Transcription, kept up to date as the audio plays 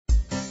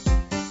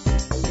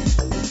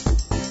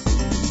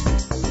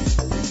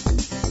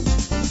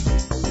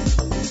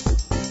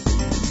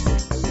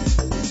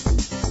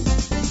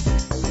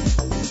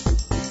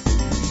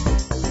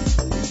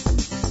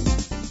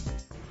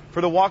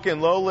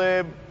walk-in low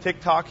lib,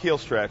 tick-tock heel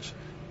stretch,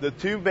 the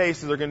two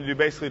bases are going to do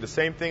basically the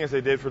same thing as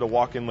they did for the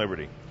walk-in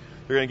Liberty.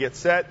 They're going to get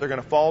set, they're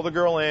going to follow the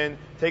girl in,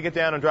 take it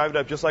down and drive it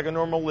up just like a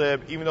normal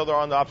lib, even though they're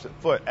on the opposite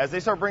foot. As they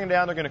start bringing it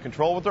down, they're going to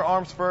control with their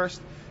arms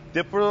first,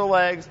 dip with their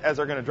legs. As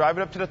they're going to drive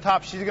it up to the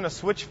top, she's going to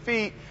switch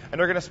feet, and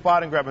they're going to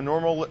spot and grab a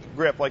normal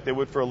grip like they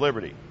would for a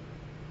Liberty.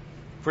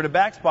 For the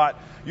back spot,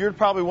 you're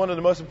probably one of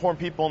the most important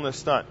people in this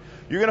stunt.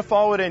 You're going to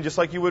follow it in just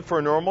like you would for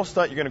a normal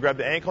stunt. You're going to grab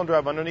the ankle and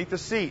drive underneath the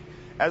seat.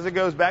 As it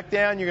goes back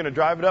down, you're going to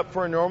drive it up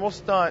for a normal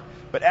stunt.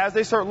 But as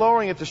they start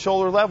lowering it to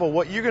shoulder level,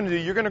 what you're going to do,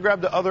 you're going to grab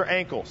the other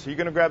ankle. So you're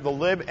going to grab the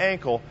lib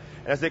ankle.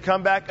 And as they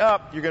come back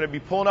up, you're going to be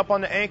pulling up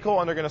on the ankle,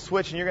 and they're going to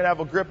switch, and you're going to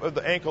have a grip of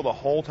the ankle the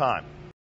whole time.